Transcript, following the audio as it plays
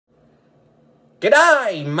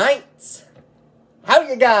G'day, mates! How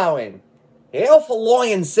you going? Alpha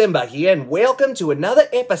Lion Simba here, and welcome to another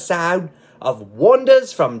episode of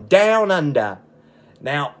Wonders from Down Under.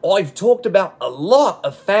 Now, I've talked about a lot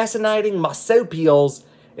of fascinating marsupials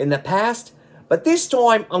in the past, but this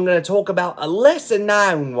time I'm going to talk about a lesser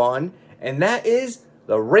known one, and that is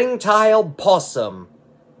the ring-tailed possum.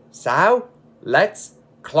 So, let's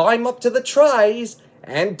climb up to the trays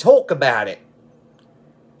and talk about it.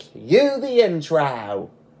 Cue the intro.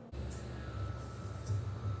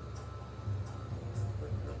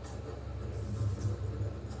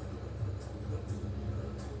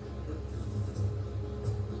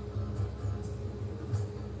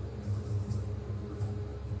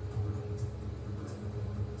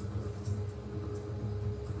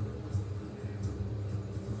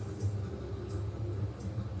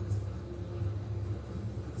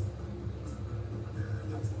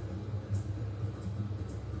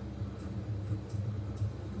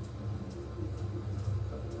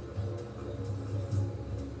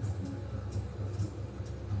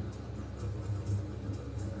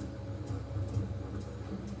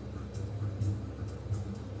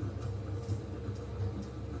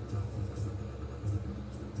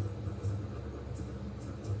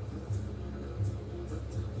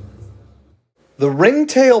 The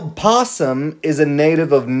ring-tailed possum is a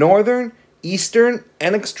native of northern, eastern,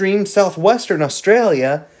 and extreme southwestern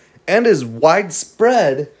Australia and is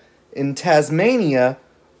widespread in Tasmania,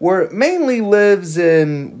 where it mainly lives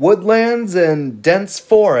in woodlands and dense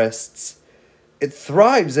forests. It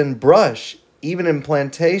thrives in brush, even in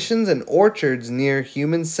plantations and orchards near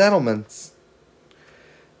human settlements.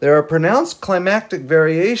 There are pronounced climatic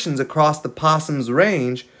variations across the possum's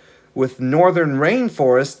range, with northern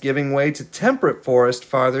rainforest giving way to temperate forest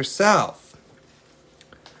farther south.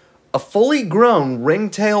 A fully grown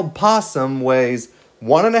ring-tailed possum weighs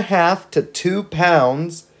 1.5 to 2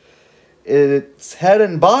 pounds. Its head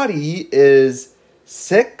and body is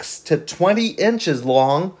 6 to 20 inches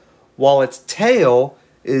long, while its tail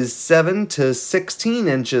is 7 to 16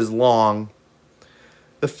 inches long.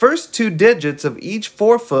 The first 2 digits of each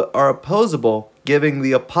forefoot are opposable, giving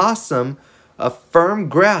the opossum a firm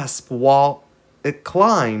grasp while it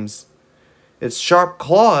climbs. Its sharp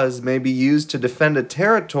claws may be used to defend a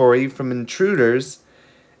territory from intruders,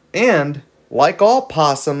 and, like all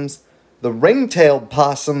possums, the ring-tailed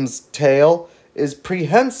possum's tail is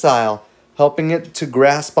prehensile, helping it to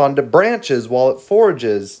grasp onto branches while it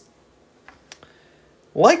forages.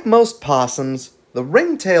 Like most possums, the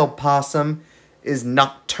ring-tailed possum is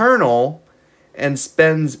nocturnal and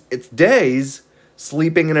spends its days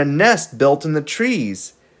sleeping in a nest built in the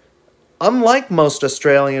trees. Unlike most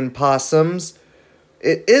Australian possums,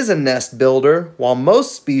 it is a nest builder, while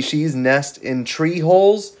most species nest in tree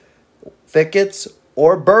holes, thickets,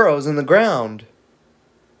 or burrows in the ground.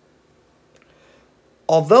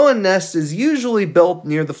 Although a nest is usually built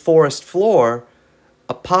near the forest floor,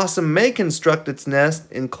 a possum may construct its nest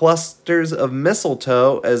in clusters of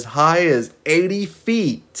mistletoe as high as 80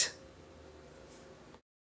 feet.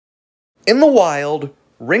 In the wild,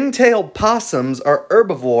 ring-tailed possums are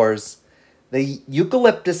herbivores. They eat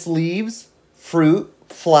eucalyptus leaves, fruit,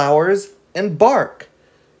 flowers, and bark.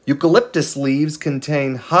 Eucalyptus leaves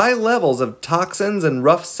contain high levels of toxins and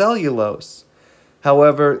rough cellulose.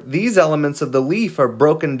 However, these elements of the leaf are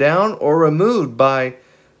broken down or removed by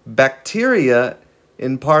bacteria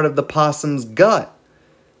in part of the possum's gut.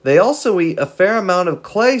 They also eat a fair amount of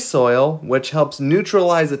clay soil, which helps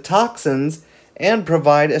neutralize the toxins and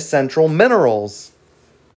provide essential minerals.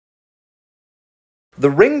 The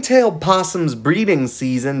ring-tailed possum's breeding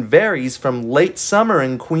season varies from late summer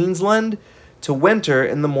in Queensland to winter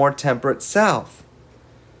in the more temperate south.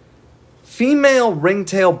 Female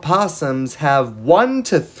ring-tailed possums have 1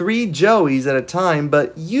 to 3 joeys at a time,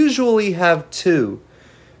 but usually have 2.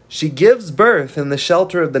 She gives birth in the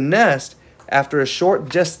shelter of the nest after a short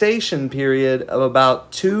gestation period of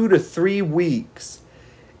about 2 to 3 weeks.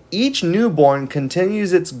 Each newborn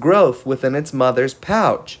continues its growth within its mother's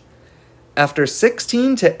pouch. After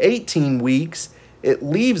 16 to 18 weeks, it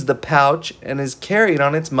leaves the pouch and is carried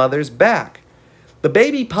on its mother's back. The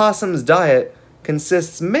baby possum's diet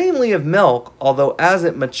consists mainly of milk, although as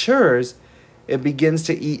it matures, it begins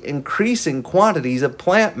to eat increasing quantities of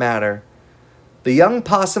plant matter. The young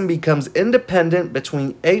possum becomes independent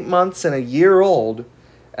between 8 months and a year old.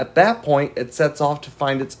 At that point, it sets off to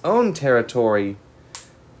find its own territory.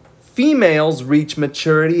 Females reach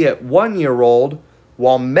maturity at 1 year old,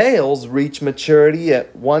 while males reach maturity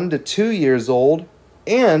at 1 to 2 years old,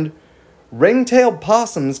 and ring-tailed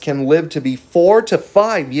possums can live to be 4 to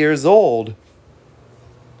 5 years old.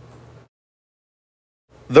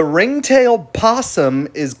 The ring-tailed possum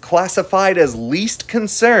is classified as least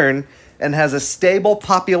concern and has a stable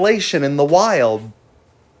population in the wild.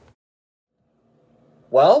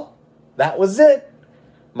 Well, that was it.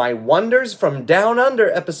 My Wonders from Down Under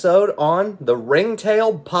episode on the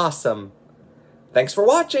ring-tailed possum. Thanks for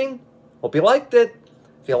watching. Hope you liked it.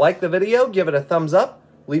 If you liked the video, give it a thumbs up.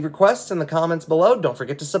 Leave requests in the comments below. Don't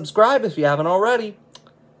forget to subscribe if you haven't already.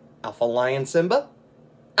 Alpha Lion Simba,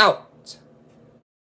 out.